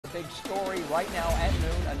big story right now at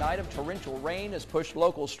noon. A night of torrential rain has pushed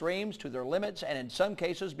local streams to their limits and in some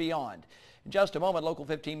cases beyond. In just a moment, Local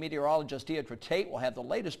 15 meteorologist Deidre Tate will have the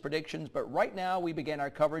latest predictions, but right now we begin our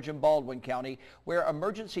coverage in Baldwin County, where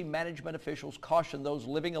emergency management officials caution those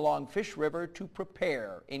living along Fish River to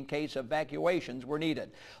prepare in case evacuations were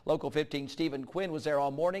needed. Local 15 Stephen Quinn was there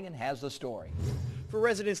all morning and has the story. For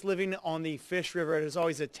residents living on the Fish River, it is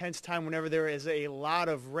always a tense time whenever there is a lot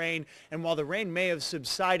of rain. And while the rain may have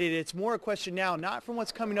subsided, it's more a question now, not from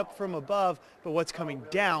what's coming up from above, but what's coming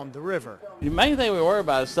down the river. The main thing we worry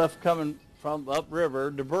about is stuff coming from upriver,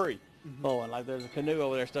 debris blowing. Like there's a canoe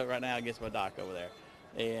over there stuck right now against my dock over there.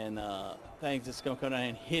 And things that's going to come down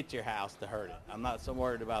and hit your house to hurt it. I'm not so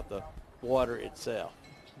worried about the water itself.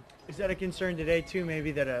 Is that a concern today too,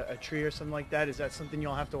 maybe that a tree or something like that? Is that something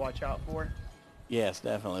you'll have to watch out for? Yes,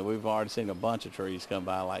 definitely. We've already seen a bunch of trees come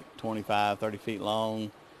by, like 25, 30 feet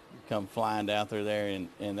long, come flying down through there,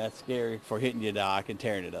 and that's scary for hitting your dock and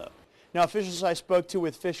tearing it up. Now, officials I spoke to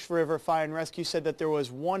with Fish River Fire and Rescue said that there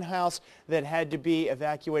was one house that had to be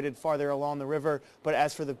evacuated farther along the river, but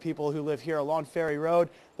as for the people who live here along Ferry Road,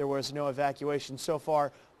 there was no evacuation so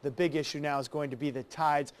far. The big issue now is going to be the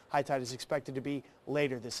tides. High tide is expected to be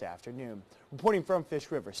later this afternoon. Reporting from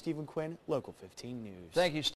Fish River, Stephen Quinn, Local 15 News. Thank you, Steve.